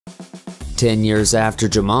10 years after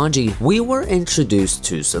Jumanji, we were introduced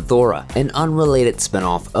to Zathura, an unrelated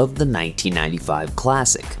spin-off of the 1995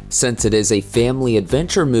 classic. Since it is a family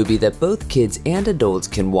adventure movie that both kids and adults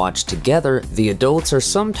can watch together, the adults are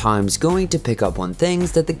sometimes going to pick up on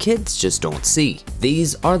things that the kids just don't see.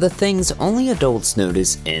 These are the things only adults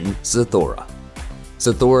notice in Zathura.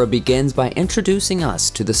 Zathura begins by introducing us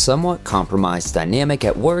to the somewhat compromised dynamic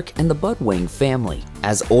at work in the Budwing family,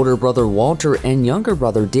 as older brother Walter and younger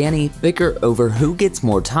brother Danny bicker over who gets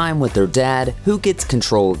more time with their dad, who gets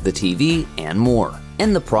control of the TV, and more.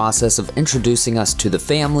 In the process of introducing us to the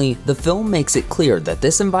family, the film makes it clear that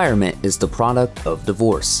this environment is the product of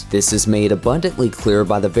divorce. This is made abundantly clear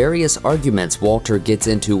by the various arguments Walter gets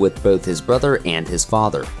into with both his brother and his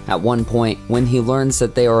father. At one point, when he learns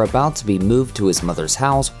that they are about to be moved to his mother's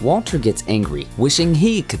house, Walter gets angry, wishing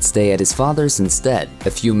he could stay at his father's instead. A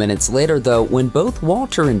few minutes later though, when both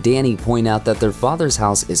Walter and Danny point out that their father's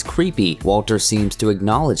house is creepy, Walter seems to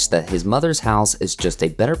acknowledge that his mother's house is just a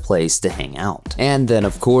better place to hang out. And then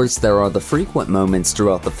of course there are the frequent moments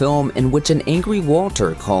throughout the film in which an angry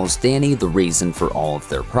Walter calls Danny the reason for all of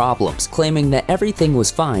their problems, claiming that everything was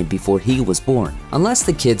fine before he was born. Unless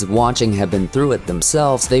the kids watching have been through it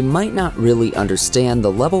themselves, they might not really understand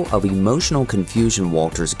the level of emotional confusion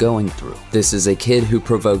Walter's going through. This is a kid who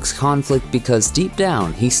provokes conflict because deep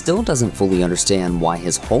down he still doesn't fully understand why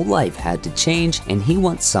his whole life had to change and he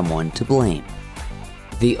wants someone to blame.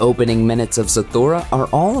 The opening minutes of Zathura are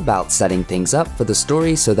all about setting things up for the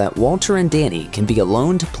story so that Walter and Danny can be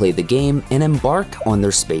alone to play the game and embark on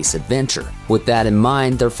their space adventure. With that in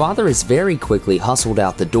mind, their father is very quickly hustled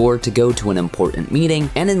out the door to go to an important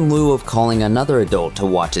meeting, and in lieu of calling another adult to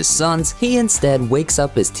watch his sons, he instead wakes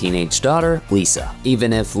up his teenage daughter, Lisa.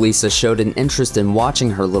 Even if Lisa showed an interest in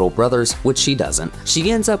watching her little brothers, which she doesn't,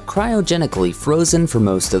 she ends up cryogenically frozen for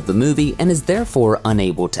most of the movie and is therefore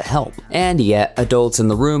unable to help. And yet, adults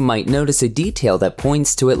in the room might notice a detail that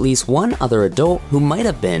points to at least one other adult who might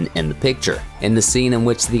have been in the picture. In the scene in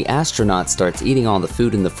which the astronaut starts eating all the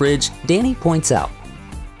food in the fridge, Danny points out,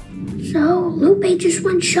 "So, Lupe just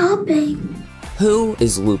went shopping." Who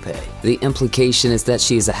is Lupe? The implication is that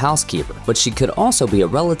she is a housekeeper, but she could also be a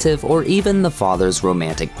relative or even the father's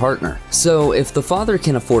romantic partner. So if the father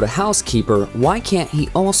can afford a housekeeper, why can't he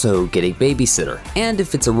also get a babysitter? And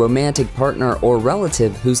if it's a romantic partner or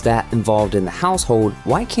relative who's that involved in the household,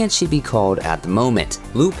 why can't she be called at the moment?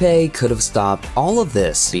 Lupe could have stopped all of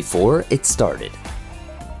this before it started.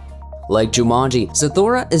 Like Jumanji,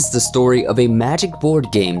 Zathura is the story of a magic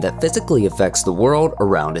board game that physically affects the world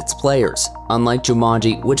around its players. Unlike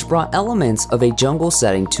Jumanji, which brought elements of a jungle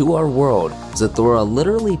setting to our world, Zathura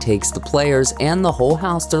literally takes the players and the whole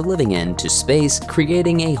house they're living in to space,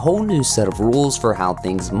 creating a whole new set of rules for how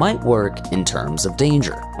things might work in terms of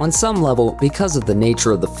danger. On some level, because of the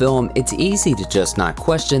nature of the film, it's easy to just not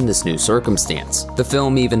question this new circumstance. The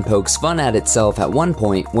film even pokes fun at itself at one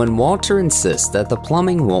point when Walter insists that the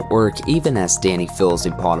plumbing won't work even as Danny fills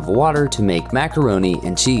a pot of water to make macaroni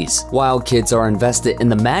and cheese. While kids are invested in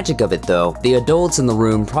the magic of it though, the adults in the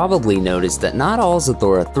room probably notice that not all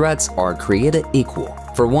Zathura threats are created equal.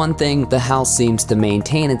 For one thing, the house seems to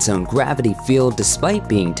maintain its own gravity field despite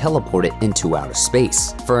being teleported into outer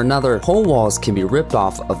space. For another, whole walls can be ripped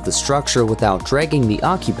off of the structure without dragging the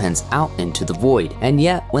occupants out into the void, and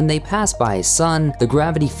yet when they pass by a sun, the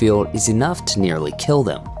gravity field is enough to nearly kill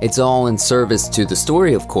them. It's all in service to the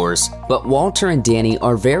story of course, but Walter and Danny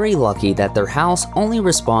are very lucky that their house only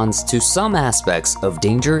responds to some aspects of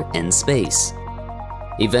danger in space.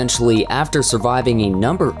 Eventually, after surviving a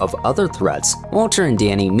number of other threats, Walter and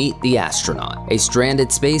Danny meet the astronaut, a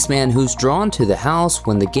stranded spaceman who's drawn to the house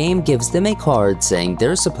when the game gives them a card saying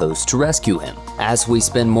they're supposed to rescue him. As we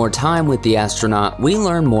spend more time with the astronaut, we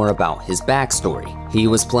learn more about his backstory. He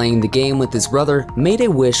was playing the game with his brother, made a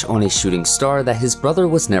wish on a shooting star that his brother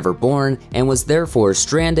was never born, and was therefore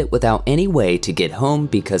stranded without any way to get home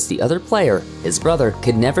because the other player, his brother,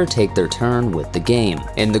 could never take their turn with the game.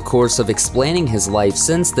 In the course of explaining his life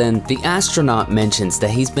since then, the astronaut mentions that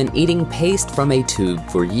he's been eating paste from a tube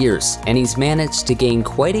for years, and he's managed to gain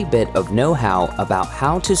quite a bit of know-how about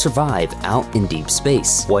how to survive out in deep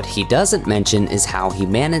space. What he doesn't mention is how he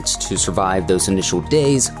managed to survive those initial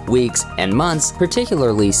days, weeks, and months,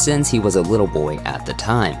 particularly since he was a little boy at the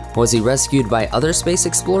time. Was he rescued by other space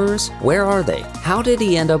explorers? Where are they? How did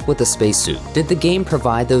he end up with a spacesuit? Did the game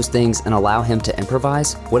provide those things and allow him to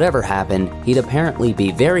improvise? Whatever happened, he'd apparently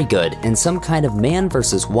be very good in some kind of man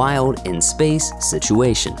versus wild in space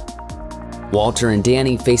situation. Walter and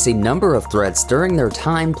Danny face a number of threats during their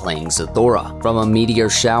time playing Zathura, from a meteor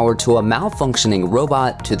shower to a malfunctioning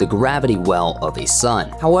robot to the gravity well of a sun.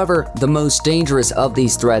 However, the most dangerous of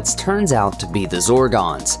these threats turns out to be the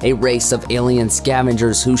Zorgons, a race of alien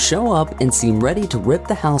scavengers who show up and seem ready to rip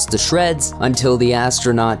the house to shreds until the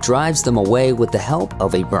astronaut drives them away with the help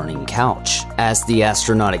of a burning couch. As the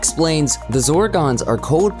astronaut explains, the Zorgons are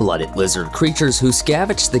cold-blooded lizard creatures who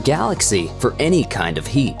scavenge the galaxy for any kind of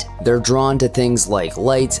heat. They're drawn to things like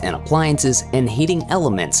lights and appliances and heating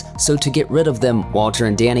elements, so to get rid of them, Walter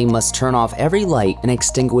and Danny must turn off every light and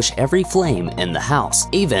extinguish every flame in the house,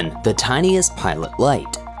 even the tiniest pilot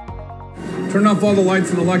light. Turn off all the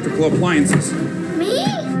lights and electrical appliances. Me?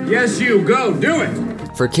 Yes, you. Go. Do it.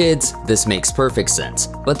 For kids, this makes perfect sense,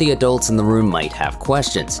 but the adults in the room might have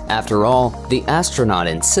questions. After all, the astronaut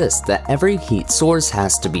insists that every heat source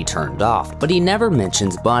has to be turned off, but he never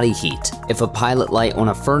mentions body heat. If a pilot light on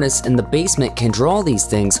a furnace in the basement can draw these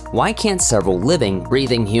things, why can't several living,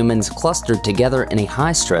 breathing humans clustered together in a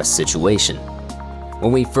high-stress situation?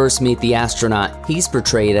 When we first meet the astronaut, he's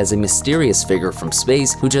portrayed as a mysterious figure from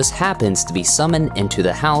space who just happens to be summoned into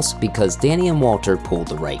the house because Danny and Walter pulled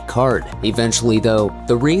the right card. Eventually though,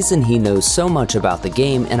 the reason he knows so much about the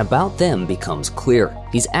game and about them becomes clear.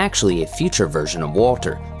 He's actually a future version of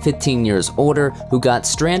Walter, 15 years older, who got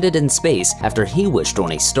stranded in space after he wished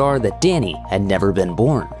on a star that Danny had never been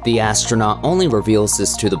born. The astronaut only reveals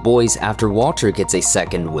this to the boys after Walter gets a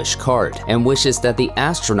second wish card and wishes that the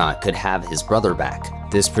astronaut could have his brother back.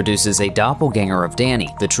 This produces a doppelganger of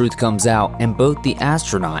Danny. The truth comes out, and both the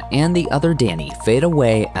astronaut and the other Danny fade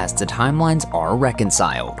away as the timelines are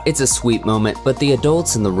reconciled. It's a sweet moment, but the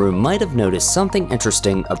adults in the room might have noticed something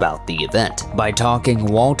interesting about the event. By talking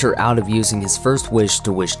Walter out of using his first wish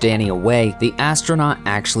to wish Danny away, the astronaut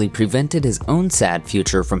actually prevented his own sad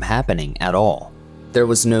future from happening at all. There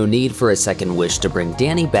was no need for a second wish to bring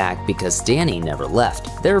Danny back because Danny never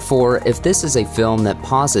left. Therefore, if this is a film that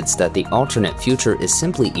posits that the alternate future is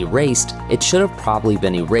simply erased, it should have probably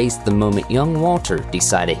been erased the moment young Walter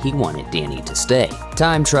decided he wanted Danny to stay.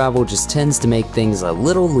 Time travel just tends to make things a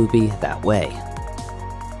little loopy that way.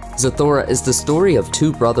 Zathura is the story of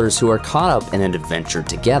two brothers who are caught up in an adventure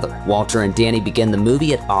together. Walter and Danny begin the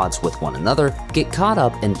movie at odds with one another, get caught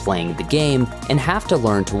up in playing the game, and have to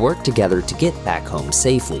learn to work together to get back home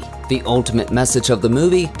safely. The ultimate message of the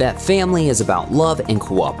movie, that family is about love and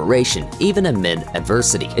cooperation, even amid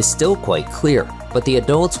adversity, is still quite clear. But the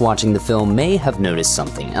adults watching the film may have noticed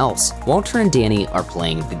something else. Walter and Danny are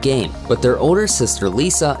playing the game, but their older sister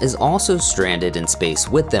Lisa is also stranded in space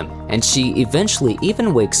with them, and she eventually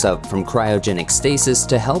even wakes up from cryogenic stasis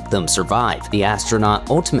to help them survive. The astronaut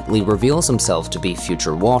ultimately reveals himself to be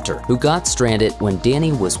future Walter, who got stranded when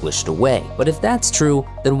Danny was wished away. But if that's true,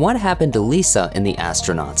 then what happened to Lisa in the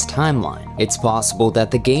astronaut's timeline? It's possible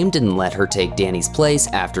that the game didn't let her take Danny's place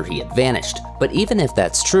after he had vanished, but even if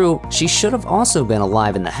that's true, she should have also been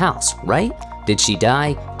alive in the house, right? Did she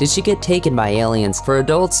die? Did she get taken by aliens? For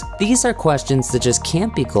adults, these are questions that just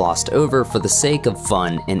can't be glossed over for the sake of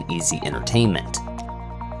fun and easy entertainment.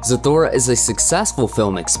 Zathura is a successful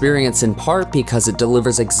film experience in part because it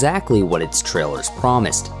delivers exactly what its trailers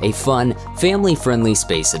promised, a fun, family-friendly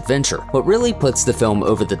space adventure. What really puts the film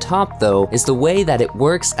over the top, though, is the way that it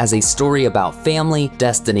works as a story about family,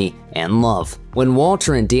 destiny, and love. When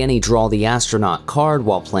Walter and Danny draw the astronaut card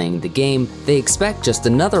while playing the game, they expect just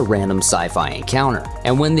another random sci-fi encounter.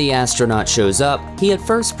 And when the astronaut shows up, he at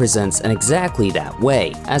first presents in exactly that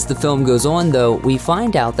way. As the film goes on though, we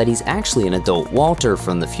find out that he's actually an adult Walter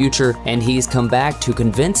from the future, and he's come back to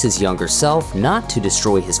convince his younger self not to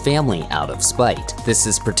destroy his family out of spite. This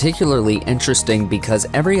is particularly interesting because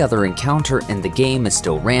every other encounter in the game is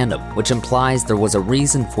still random, which implies there was a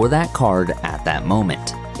reason for that card at that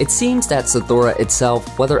moment. It seems that Zathura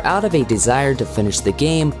itself, whether out of a desire to finish the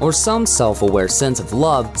game or some self-aware sense of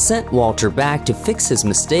love, sent Walter back to fix his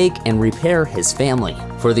mistake and repair his family.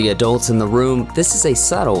 For the adults in the room, this is a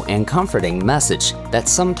subtle and comforting message that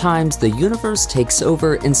sometimes the universe takes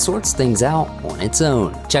over and sorts things out on its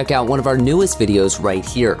own. Check out one of our newest videos right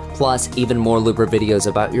here. Plus, even more Looper videos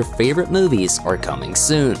about your favorite movies are coming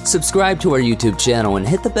soon. Subscribe to our YouTube channel and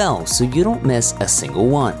hit the bell so you don't miss a single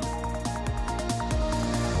one.